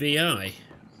her VI.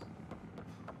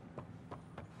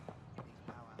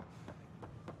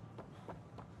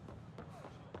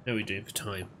 How are we doing for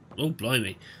time? Oh,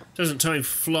 blimey. Doesn't time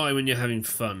fly when you're having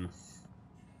fun?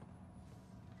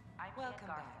 Welcome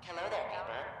back. Hello there,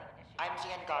 neighbor. I'm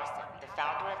Gian Garson, the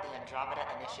founder of the Andromeda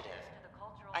Initiative.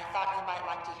 I thought you might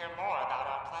like to hear more about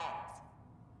our plans.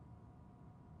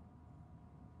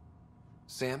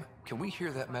 Sam, can we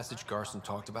hear that message Garson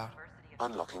talked about?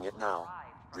 Unlocking it now.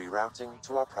 Rerouting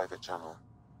to our private channel.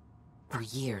 For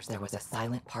years, there was a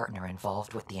silent partner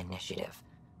involved with the initiative.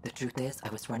 The truth is, I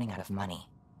was running out of money.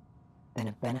 Then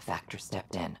a benefactor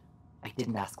stepped in. I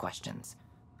didn't ask questions.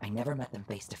 I never met them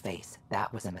face to face.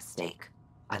 That was a mistake.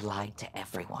 I lied to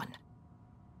everyone.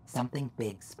 Something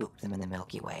big spooked them in the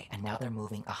Milky Way, and now they're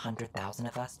moving 100,000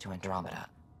 of us to Andromeda.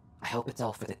 I hope it's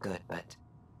all for the good, but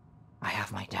I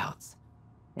have my doubts.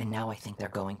 And now I think they're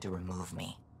going to remove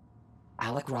me.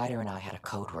 Alec Ryder and I had a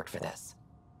code word for this.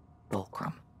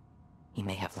 Fulcrum. He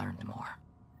may have learned more.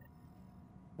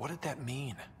 What did that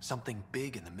mean? Something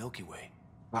big in the Milky Way?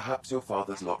 Perhaps your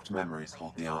father's locked memories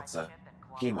hold the answer.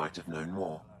 He might have known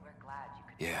more.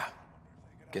 Yeah.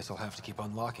 Guess I'll have to keep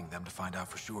unlocking them to find out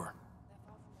for sure.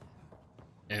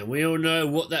 And we all know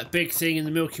what that big thing in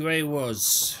the Milky Way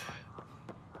was.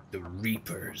 The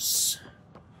Reapers.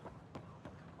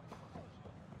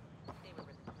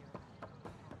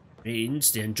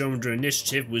 Means the Andromeda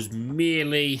Initiative was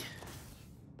merely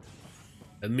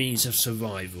a means of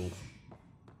survival.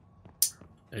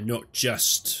 And not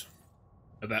just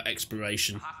about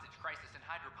exploration. The hostage crisis in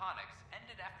hydroponics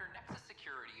ended after Nexus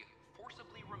security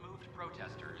forcibly removed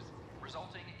protesters,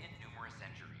 resulting in numerous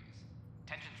injuries.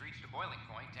 Tensions reached a boiling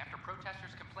point after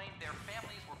protesters complained their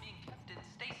families were being kept in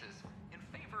stasis in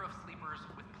favor of sleepers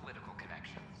with political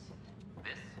connections.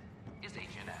 This is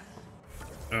HNS.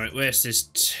 Alright, where's this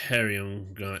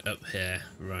Terion guy up here?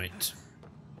 Right.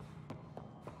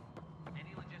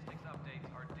 Any logistics updates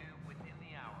are due within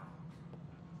the hour.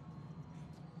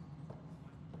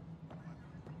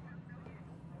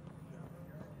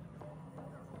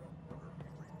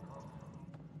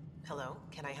 Hello,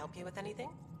 can I help you with anything?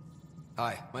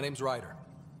 Hi, my name's Ryder.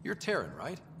 You're Terran,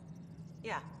 right?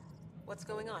 Yeah. What's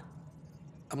going on?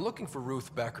 I'm looking for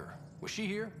Ruth Becker. Was she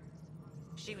here?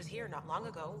 She was here not long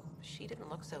ago. She didn't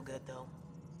look so good, though.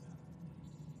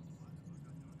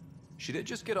 She did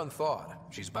just get unthawed.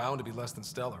 She's bound to be less than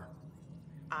stellar.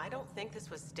 I don't think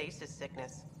this was stasis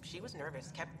sickness. She was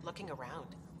nervous, kept looking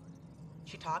around.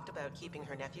 She talked about keeping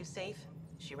her nephew safe.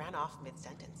 She ran off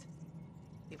mid-sentence.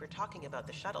 We were talking about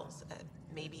the shuttles.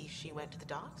 Maybe she went to the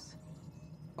docks?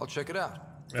 I'll check it out.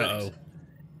 Uh-oh.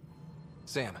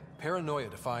 Sam, paranoia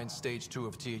defines stage 2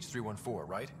 of TH314,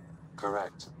 right?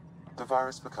 Correct. The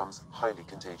virus becomes highly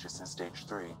contagious in stage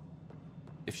 3.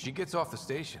 If she gets off the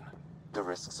station, the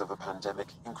risks of a pandemic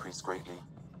increase greatly.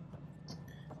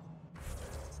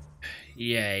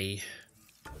 Yay.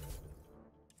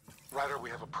 Ryder, we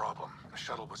have a problem. The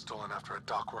shuttle was stolen after a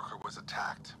dock worker was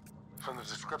attacked. From the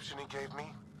description he gave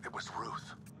me, it was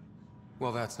Ruth.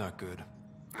 Well, that's not good.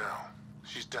 No,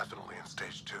 she's definitely in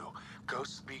stage 2. Go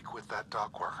speak with that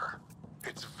dock worker.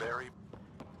 It's very...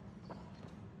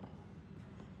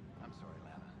 I'm sorry,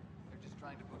 Lana. They're just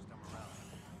trying to boost them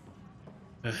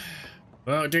around.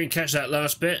 Well, I didn't catch that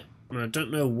last bit, and I don't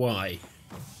know why.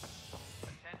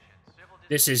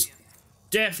 This is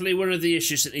definitely one of the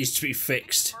issues that needs to be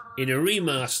fixed in a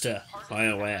remaster,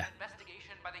 BioWare.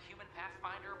 Investigation by the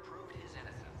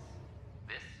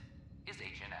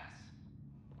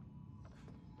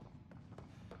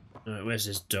Alright, where's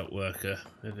this dock worker?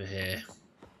 Over here.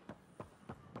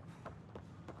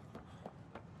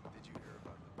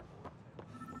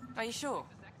 Are you sure?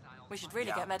 We should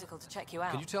really get medical to check you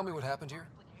out. Can you tell me what happened here?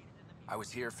 I was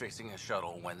here fixing a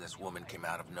shuttle when this woman came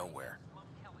out of nowhere.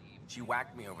 She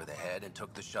whacked me over the head and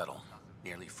took the shuttle.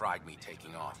 Nearly fried me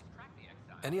taking off.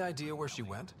 Any idea where she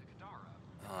went?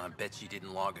 I bet she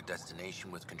didn't log a destination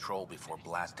with control before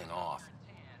blasting off.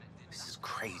 This is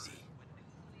crazy.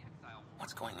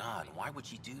 What's going on? Why would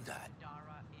she do that?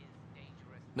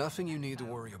 Nothing you need to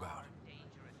worry about.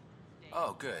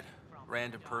 Oh, good.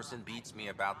 Random person beats me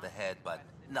about the head, but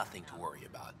nothing to worry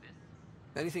about.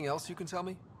 Anything else you can tell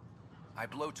me? I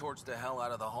blowtorched the hell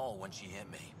out of the hull when she hit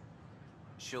me.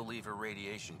 She'll leave her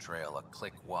radiation trail a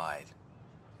click wide.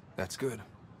 That's good.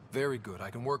 Very good. I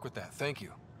can work with that. Thank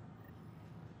you.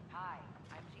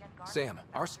 Sam,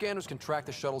 our scanners can track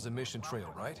the shuttle's emission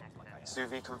trail, right?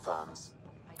 Suvi confirms.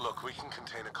 Look, we can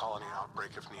contain a colony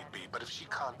outbreak if need be, but if she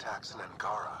contacts an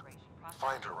Angara,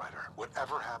 find her, Ryder.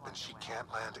 Whatever happens, she can't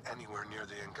land anywhere near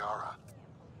the Angara.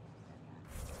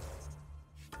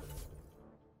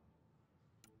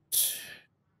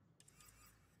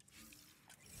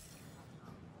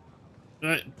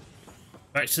 Right,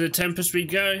 back to the Tempest we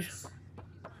go.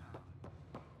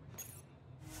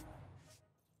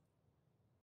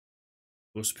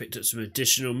 Also picked up some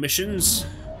additional missions,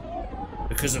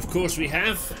 because of course we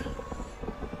have.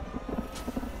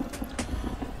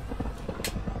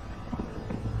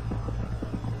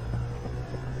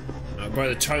 By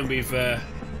the time we've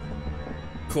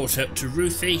caught up to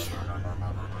Ruthie,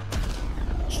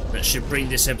 that should bring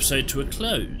this episode to a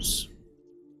close.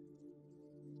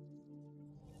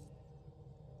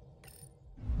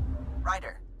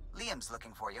 Ryder, Liam's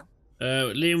looking for you.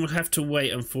 Liam will have to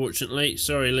wait, unfortunately.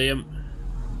 Sorry, Liam.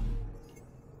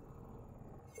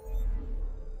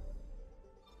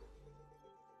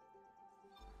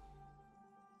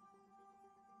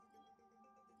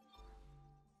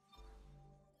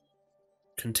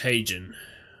 Contagion.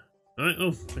 Alright,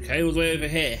 oh, okay, all the way over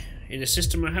here. In a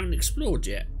system I haven't explored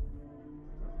yet.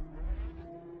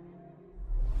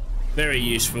 Very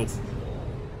useful.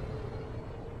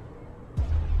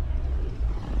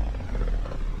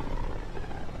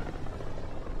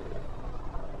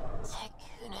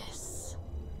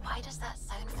 Why does that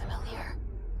sound familiar?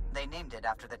 They named it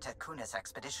after the Tekunis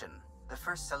expedition, the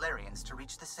first Solarians to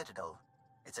reach the Citadel.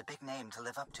 It's a big name to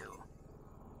live up to.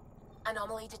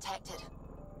 Anomaly detected.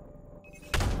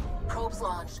 Probes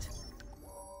launched.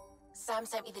 Sam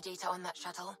sent me the data on that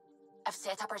shuttle. I've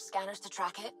set up our scanners to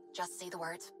track it. Just say the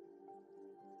word.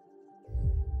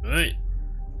 Alright.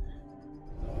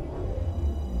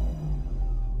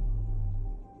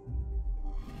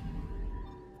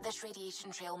 This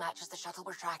radiation trail matches the shuttle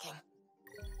we're tracking.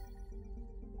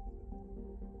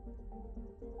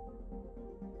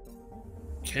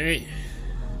 Okay.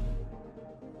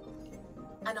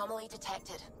 Anomaly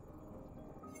detected.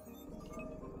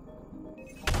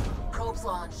 Probes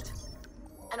launched.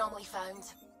 Anomaly found.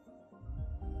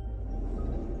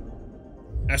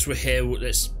 As we're here,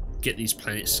 let's get these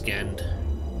planets scanned.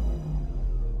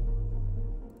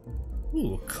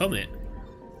 Ooh, a comet.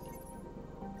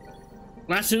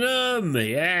 Platinum!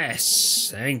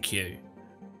 Yes! Thank you.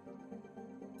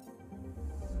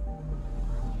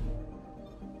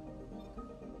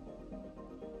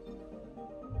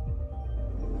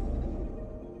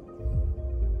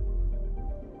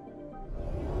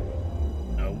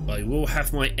 Oh, I will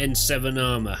have my N7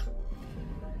 armor.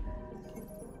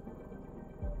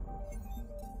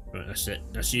 Right, that's it.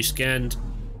 That's you scanned.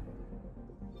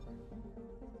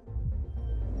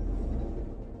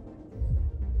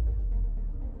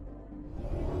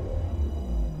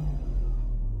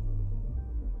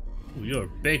 Ooh, you're a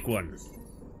big one.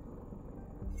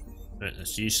 Right,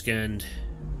 that's you scanned.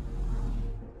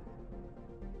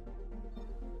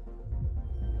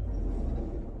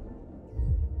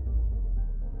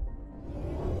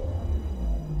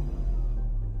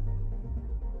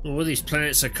 All these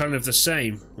planets are kind of the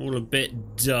same, all a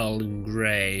bit dull and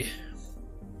grey.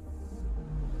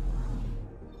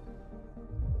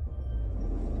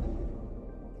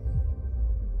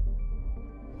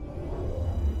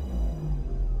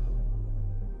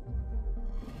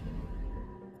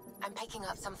 I'm picking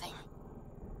up something.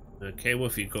 Okay, what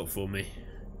have you got for me?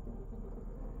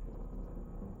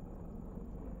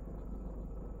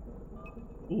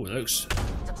 Ooh, it looks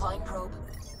Deploying probe.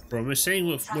 promising.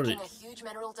 What Tracking a huge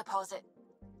mineral deposit.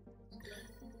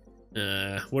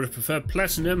 would have preferred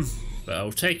platinum, but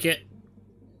I'll take it.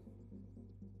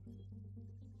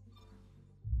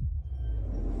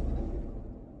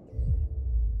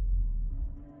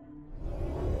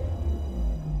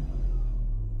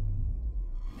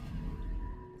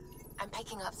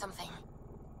 picking up something.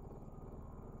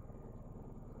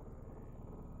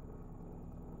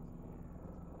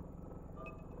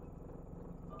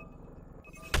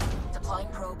 Deploying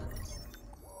probe.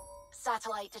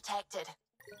 Satellite detected.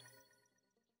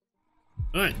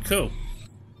 Alright, cool.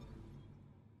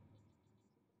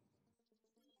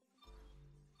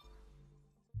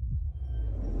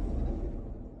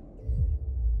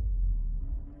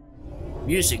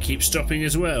 Music keeps stopping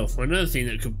as well. Another thing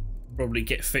that could probably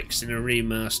get fixed in a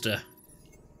remaster.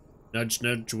 Nudge,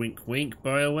 nudge, wink, wink,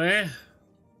 BioWare.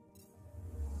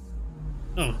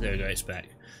 Oh, there we go, it's back.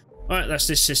 Alright, that's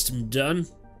this system done.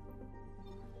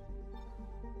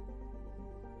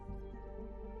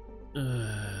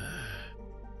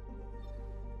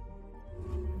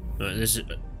 Right,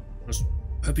 I was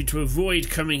hoping to avoid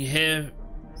coming here.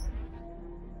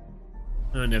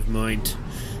 Oh, never mind.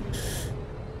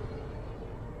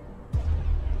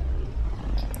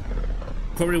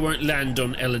 Probably won't land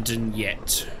on Eladon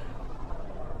yet.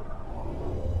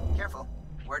 Careful.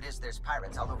 Word is there's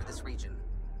pirates all over this region.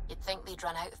 You'd think they'd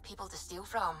run out of people to steal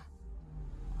from.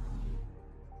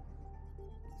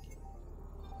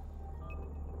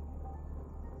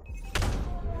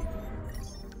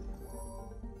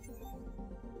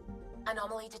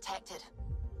 Anomaly detected.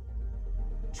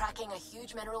 Tracking a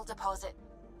huge mineral deposit.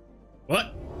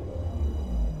 What?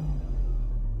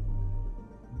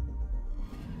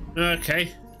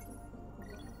 Okay.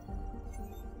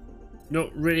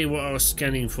 Not really what I was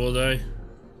scanning for, though.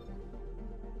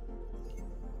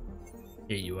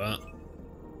 Here you are.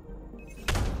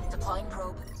 Deploying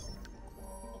probe.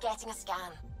 Getting a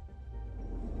scan.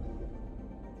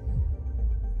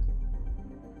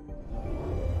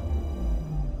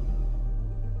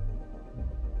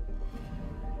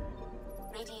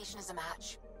 Radiation is a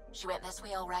match. She went this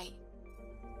way all right.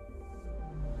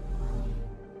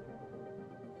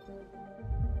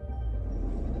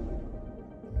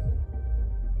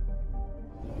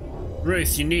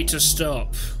 Ruth, you need to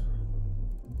stop.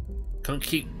 Can't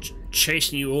keep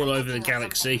chasing you all over the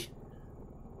galaxy.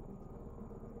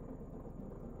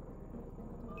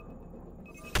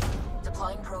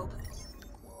 Deploying probe.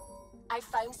 I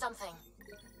found something.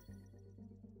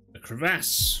 A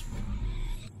crevasse.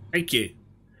 Thank you.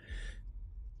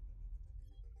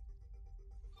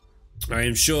 I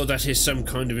am sure that is some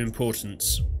kind of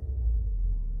importance.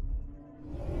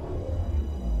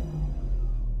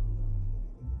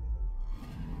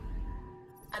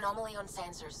 Anomaly on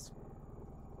sensors.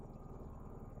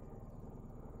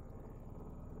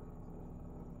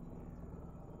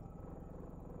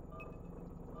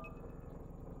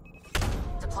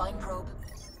 Deploying probe.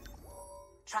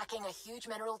 Tracking a huge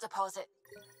mineral deposit.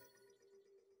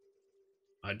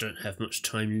 I don't have much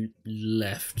time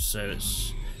left, so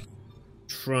let's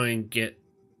try and get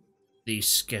these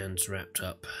scans wrapped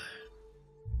up.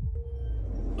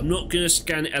 I'm not going to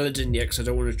scan Eladon yet because I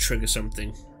don't want to trigger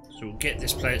something. So we'll get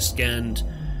this planet scanned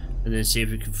and then see if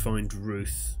we can find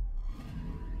Ruth.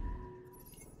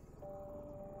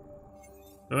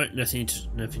 Alright, nothing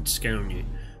to scan on you.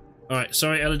 Alright,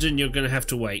 sorry Eladon, you're going to have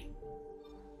to wait.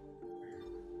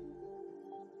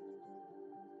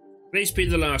 Please be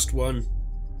the last one.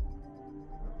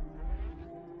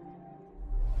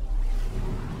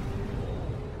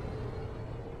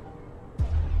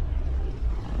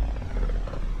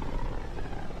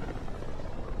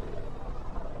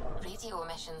 Radio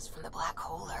emissions from the black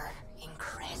hole are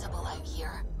incredible out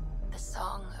here. The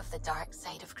song of the dark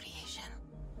side of creation.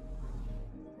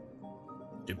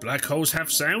 Do black holes have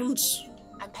sounds?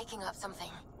 I'm picking up something.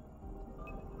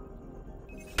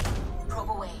 Probe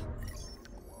away.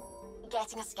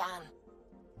 Getting a scan.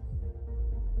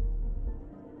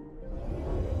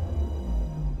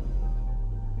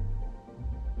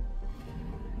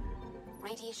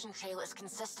 Radiation trail is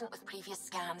consistent with previous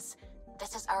scans.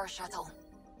 This is our shuttle.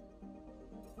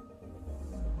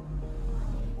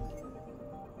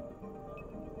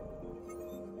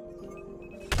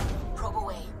 Probe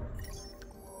away.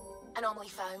 Anomaly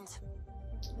found.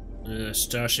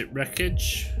 Starship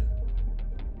wreckage.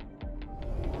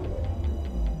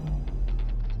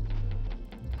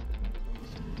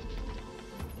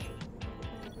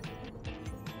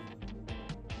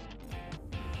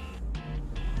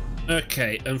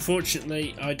 Okay,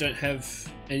 unfortunately I don't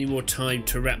have any more time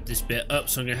to wrap this bit up,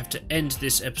 so I'm going to have to end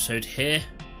this episode here.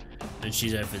 And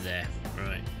she's over there.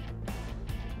 Right.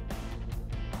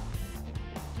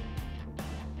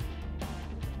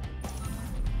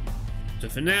 So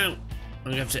for now, I'm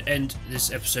going to have to end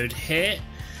this episode here.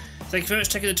 Thank you very much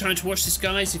for taking the time to watch this,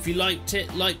 guys. If you liked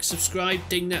it, like, subscribe,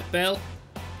 ding that bell.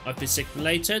 I've been Sigma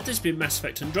Later. This has been Mass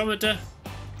Effect Andromeda,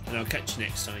 and I'll catch you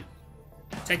next time.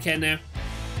 Take care now.